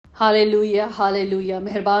Hallelujah hallelujah.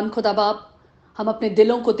 मेहरबान खुदा बाप, हम अपने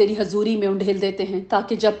दिलों को तेरी हजूरी में उंडेल देते हैं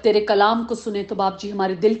ताकि जब तेरे कलाम को सुने तो बाप जी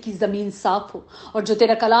हमारे दिल की ज़मीन साफ हो, और जो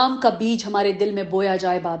तेरा कलाम का बीज हमारे दिल में बोया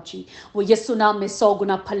जाए बाप जी, वो यीशु नाम में 100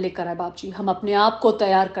 गुना फल लेकर आए बाप जी। हम अपने आप को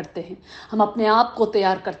तैयार करते हैं, हम अपने आप को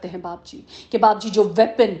तैयार करते हैं बाप जी, कि बाप जी जो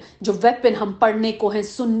वेपन हम पढ़ने को हैं,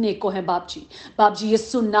 सुनने को हैं बाप जी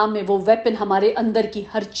यीशु नाम में वो वेपन हमारे अंदर की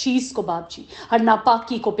हर चीज़ को बाप जी, हर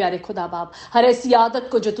नापाकी को प्यारे खुदा बाप, हर ऐसी आदत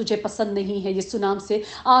को जो तुझे पसंद नहीं है, यीशु नाम से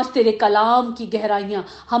आज तेरे कलाम की गहराइयां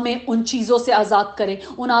हमें उन चीजों से आजाद करें,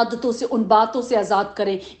 उन आदतों से, उन बातों से आजाद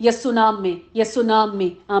करें, यीशु नाम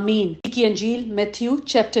में आमीन। की अंजील मैथ्यू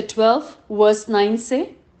चैप्टर 12 वर्स 9 से,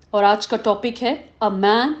 और आज का टॉपिक है a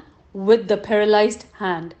man with the paralysed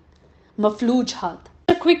hand, मफलूज हाथ।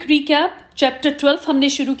 क्विक रिकैप, चैप्टर 12 हमने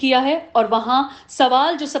शुरू किया है और वहां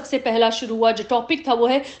सवाल जो सबसे पहला शुरू हुआ, जो टॉपिक था वो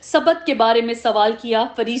है सबत के बारे में सवाल किया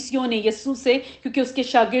फरीसियों ने यीशु से, क्योंकि उसके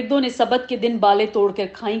शागिर्दों ने सबत के दिन बालें तोड़कर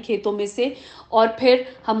खाई खेतों में से। और फिर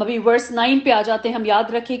हम अभी वर्स 9 पे आ जाते हैं। हम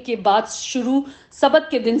याद रखें कि बात शुरू सबत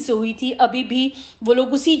के दिन से हुई थी, अभी भी वो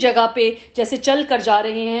लोग उसी जगह पे जैसे चल कर जा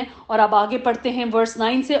रहे हैं, और अब आगे पढ़ते हैं वर्स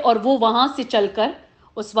 9 से, और वो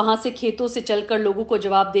वहां से खेतों से चलकर लोगों को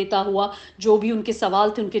जवाब देता हुआ, जो भी उनके सवाल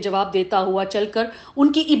थे उनके जवाब देता हुआ चलकर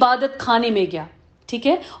उनकी इबादत खाने में गया। ठीक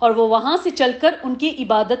है, और वो वहां से चलकर उनकी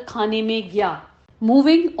इबादत खाने में गया।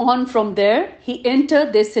 Moving on from there he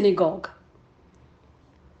entered the synagogue.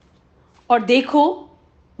 और देखो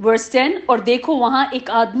वर्स 10, और देखो वहां एक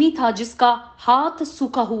आदमी था जिसका हाथ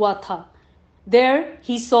सूखा हुआ था। There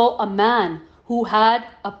he saw a man who had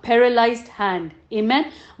a paralyzed hand. Amen.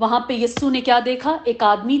 वहां पे यीशु ने क्या देखा? एक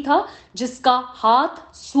आदमी था जिसका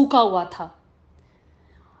हाथ सूखा हुआ था।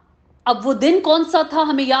 अब वो दिन कौन सा था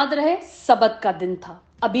हमें याद रहे? सबत का दिन था।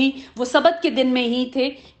 अभी वो सबत के दिन में ही थे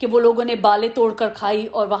कि वो लोगों ने बालें तोड़कर खाई,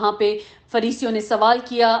 और वहां पे फरीसियों ने सवाल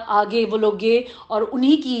किया। आगे वो लोग गए और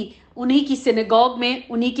उन्हीं की सिनेगॉग में,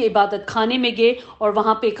 उन्हीं के इबादत खाने में गए, और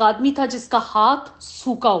वहां पे एक आदमी था जिसका हाथ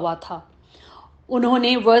सूखा हुआ था।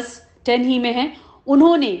 उन्होंने, वर्स 10 ही में है,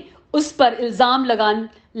 उन्होंने उस पर इल्जाम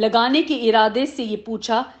लगाने के इरादे से ये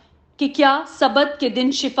पूछा कि क्या सबत के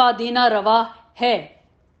दिन शिफा देना रवा है?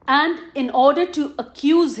 And in order to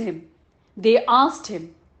accused him they asked him,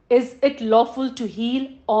 is it lawful to heal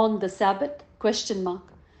on the सैबत? Question mark.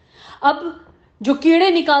 अब जो कीड़े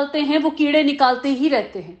निकालते हैं वो कीड़े निकालते ही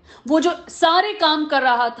रहते हैं। वो जो सारे काम कर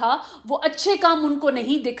रहा था वो अच्छे काम उनको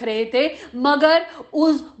नहीं दिख रहे थे, मगर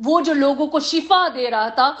वो जो लोगों को शिफा दे रहा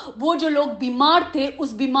था, वो जो लोग बीमार थे,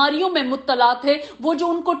 उस बीमारियों में मुब्तला थे, वो जो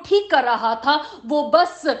उनको ठीक कर रहा था, वो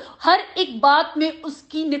बस हर एक बात में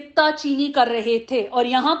उसकी नुक्ताचीनी कर रहे थे। और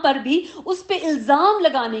यहां पर भी उस पे इल्जाम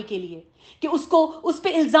लगाने के लिए कि उसको उस पे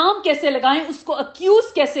इल्जाम कैसे लगाएं, उसको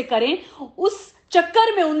अक्यूज कैसे करें, उस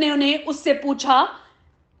चक्कर में उन्होंने उससे पूछा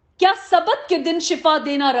क्या सबत के दिन शिफा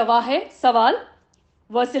देना रवा है? सवाल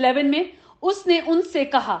वर्स 11 में, उसने उनसे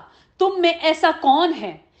कहा, तुम में ऐसा कौन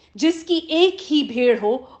है जिसकी एक ही भेड़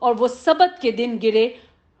हो और वो सबत के दिन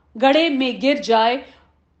गड़े में गिर जाए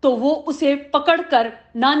तो वो उसे पकड़कर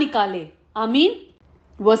ना निकाले? आमीन।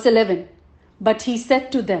 Verse 11, but he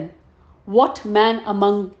said to them, what man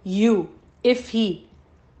among you if he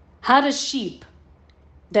had a sheep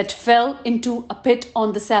that fell into a pit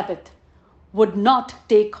on the Sabbath would not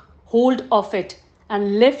take hold of it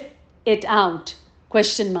and lift it out?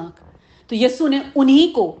 Question mark. तो यीशु ने उन्हीं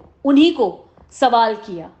को सवाल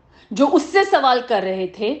किया जो उससे सवाल कर रहे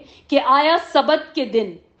थे कि आया सबत के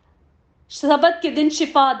दिन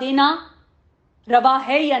शिफा देना रवा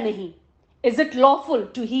है या नहीं? Is it lawful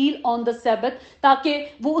to heal on the Sabbath? ताकि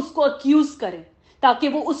वो उसको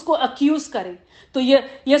अक्यूज करें। तो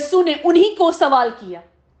यीशु ने उन्हीं को सवाल किया।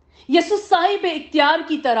 यीशु साहिब इख्तियार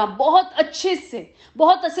की तरह बहुत अच्छे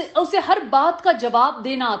उसे हर बात का जवाब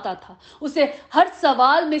देना आता था। उसे हर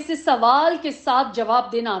सवाल में से सवाल के साथ जवाब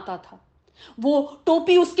देना आता था। वो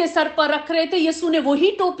टोपी उसके सर पर रख रहे थे, यीशु ने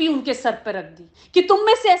वही टोपी उनके सर पर रख दी कि तुम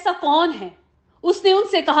में से ऐसा कौन है? उसने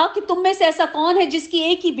उनसे कहा कि तुम में से ऐसा कौन है जिसकी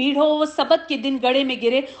एक ही भीड़ हो, वो सबत के दिन गड़े में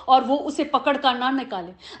गिरे और वो उसे पकड़ कर ना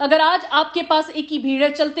निकाले? अगर आज आपके पास एक ही भीड़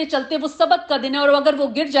है, चलते चलते वो सबत का दिन है, और अगर वो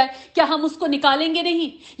गिर जाए, क्या हम उसको निकालेंगे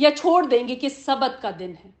नहीं, या छोड़ देंगे कि सबत का दिन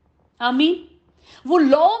है? आमीन। वो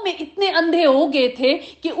लॉ में इतने अंधे हो गए थे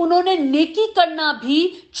कि उन्होंने नेकी करना भी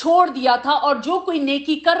छोड़ दिया था, और जो कोई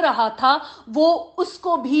नेकी कर रहा था वो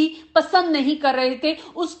उसको भी पसंद नहीं कर रहे थे,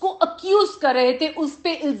 उसको अक्यूज कर रहे थे, उस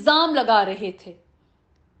पे इल्जाम लगा रहे थे।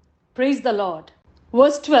 Praise the Lord.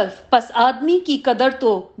 वर्स 12, बस आदमी की कदर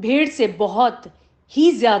तो भेड़ से बहुत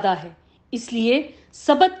ही ज्यादा है, इसलिए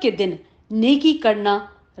सबत के दिन नेकी करना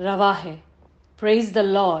रवा है। Praise the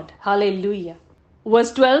lord, hallelujah.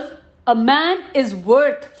 Verse 12, A man is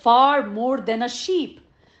worth far more than a sheep.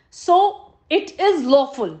 So it is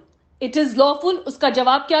lawful. It is lawful. उसका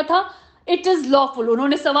जवाब क्या था? It is lawful.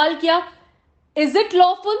 उन्होंने सवाल किया, is it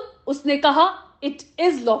lawful? उसने कहा, it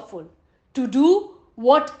is lawful to do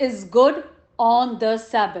what is good on the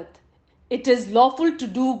Sabbath. It is lawful to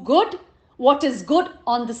do good what is good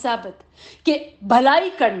on the Sabbath. कि भलाई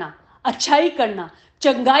करना, अच्छाई करना,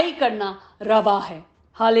 चंगाई करना रवा है.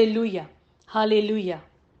 Hallelujah, hallelujah.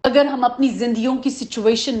 अगर हम अपनी जिंदगियों की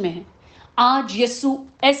सिचुएशन में हैं, आज यीशु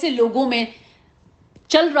ऐसे लोगों में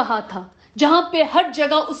चल रहा था जहां पे हर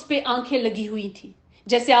जगह उस पे आंखें लगी हुई थी.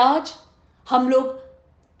 जैसे आज हम लोग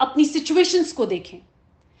अपनी सिचुएशंस को देखें,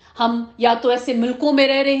 हम या तो ऐसे मुल्कों में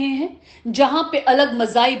रह रहे हैं जहां पे अलग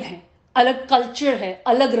मज़ाहिब हैं, अलग कल्चर है,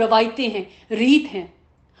 अलग रवायतें हैं, रीत हैं,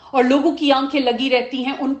 और लोगों की आंखें लगी रहती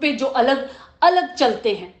हैं उन पे जो अलग अलग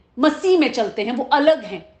चलते हैं, मसीह में चलते हैं, वो अलग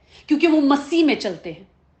हैं क्योंकि वो मसीह में चलते हैं.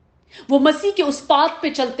 वो मसीह के उस पाथ पे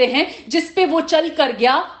चलते हैं जिस पे वो चल कर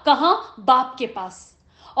गया, कहां? बाप के पास.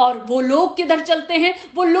 और वो लोग किधर चलते हैं?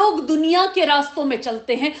 वो लोग दुनिया के रास्तों में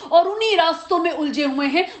चलते हैं और उन्हीं रास्तों में उलझे हुए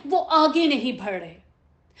हैं, वो आगे नहीं बढ़ रहे.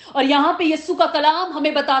 और यहां पे यीशु का कलाम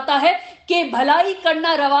हमें बताता है कि भलाई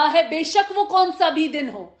करना रवा है, बेशक वो कौन सा भी दिन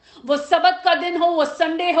हो, वो सबत का दिन हो, वो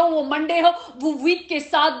संडे हो, वो मंडे हो, वो वीक के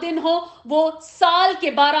 7 दिन हो, वो साल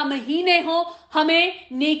के 12 महीने हो, हमें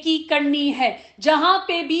नेकी करनी है. जहां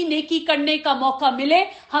पे भी नेकी करने का मौका मिले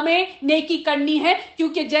हमें नेकी करनी है,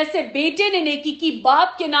 क्योंकि जैसे बेटे ने नेकी की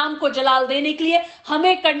बाप के नाम को जलाल देने के लिए,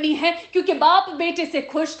 हमें करनी है क्योंकि बाप बेटे से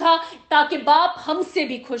खुश था ताकि बाप हमसे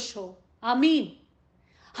भी खुश हो. आमीन.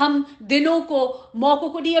 हम दिनों को, मौकों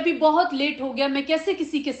को, नहीं अभी बहुत लेट हो गया, मैं कैसे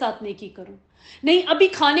किसी के साथ नेकी करूं, नहीं अभी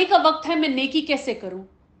खाने का वक्त है, मैं नेकी कैसे करूं.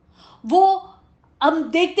 वो हम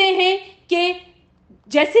देखते हैं कि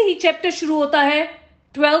जैसे ही चैप्टर शुरू होता है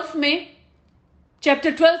 12 में,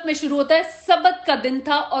 चैप्टर 12 में शुरू होता है, सबत का दिन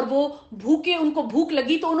था और वो भूखे, उनको भूख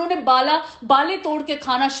लगी तो उन्होंने बाले तोड़ के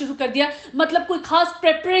खाना शुरू कर दिया. मतलब कोई खास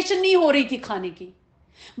प्रेपरेशन नहीं हो रही थी खाने की,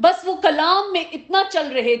 बस वो कलाम में इतना चल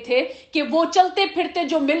रहे थे कि वो चलते फिरते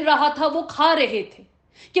जो मिल रहा था वो खा रहे थे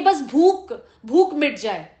कि बस भूख मिट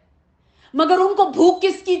जाए. मगर उनको भूख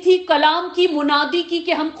किसकी थी? कलाम की, मुनादी की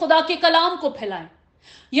कि हम खुदा के कलाम को फैलाएं.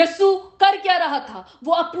 यीशु कर क्या रहा था?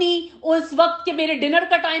 वो अपनी उस वक्त के मेरे डिनर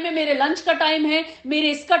का टाइम है, मेरे लंच का टाइम है,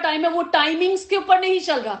 मेरे इसका टाइम है, वो टाइमिंग्स के ऊपर नहीं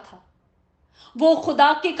चल रहा था. वो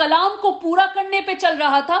खुदा के कलाम को पूरा करने पे चल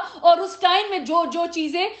रहा था और उस टाइम में जो जो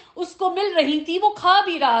चीजें उसको मिल रही थी वो खा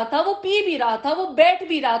भी रहा था, वो पी भी रहा था, वो बैठ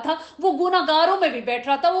भी रहा था, वो गुनाहगारों में भी बैठ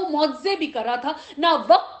रहा था, वो मौजे भी कर रहा था. ना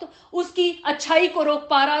वक्त उसकी अच्छाई को रोक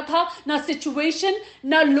पा रहा था, ना सिचुएशन,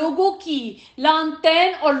 ना लोगों की लान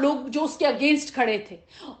तैन और लोग जो उसके अगेंस्ट खड़े थे.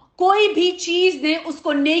 कोई भी चीज ने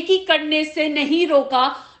उसको नेकी करने से नहीं रोका.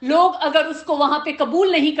 लोग अगर उसको वहां पे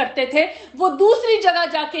कबूल नहीं करते थे, वो दूसरी जगह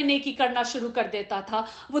जाके नेकी करना शुरू कर देता था,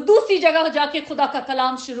 वो दूसरी जगह जाके खुदा का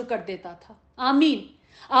कलाम शुरू कर देता था. आमीन.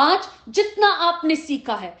 आज जितना आपने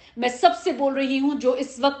सीखा है, मैं सबसे बोल रही हूं जो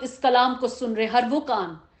इस वक्त इस कलाम को सुन रहे, हर वो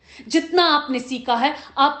कान, जितना आपने सीखा है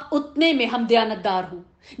आप उतने में हम दयानतदार हों.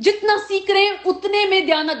 जितना सीख रहे हैं उतने में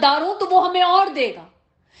दयानतदार हों तो वो हमें और देगा.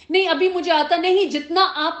 नहीं अभी मुझे आता नहीं, जितना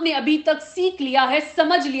आपने अभी तक सीख लिया है,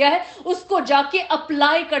 समझ लिया है, उसको जाके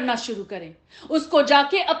अप्लाई करना शुरू करें, उसको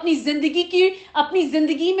जाके अपनी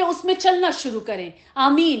जिंदगी में उसमें चलना शुरू करें.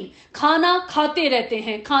 आमीन. खाना खाते रहते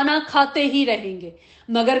हैं, खाना खाते ही रहेंगे,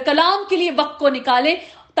 मगर कलाम के लिए वक्त को निकालें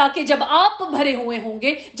ताकि जब आप भरे हुए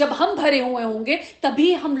होंगे, जब हम भरे हुए होंगे,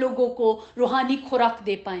 तभी हम लोगों को रूहानी खुराक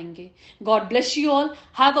दे पाएंगे. God bless you all.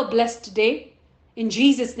 Have a blessed day in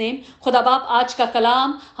Jesus name. खुदा बाप आज का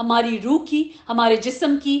कलाम हमारी रूह की, हमारे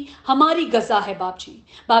जिस्म की, हमारी गजा है.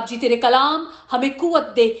 बाप जी तेरे कलाम हमें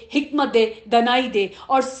कुव्वत दे, हिकमत दे, दनाई दे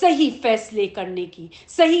और सही फैसले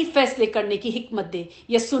करने की हिकमत दे.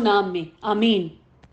 यीशु नाम में आमीन.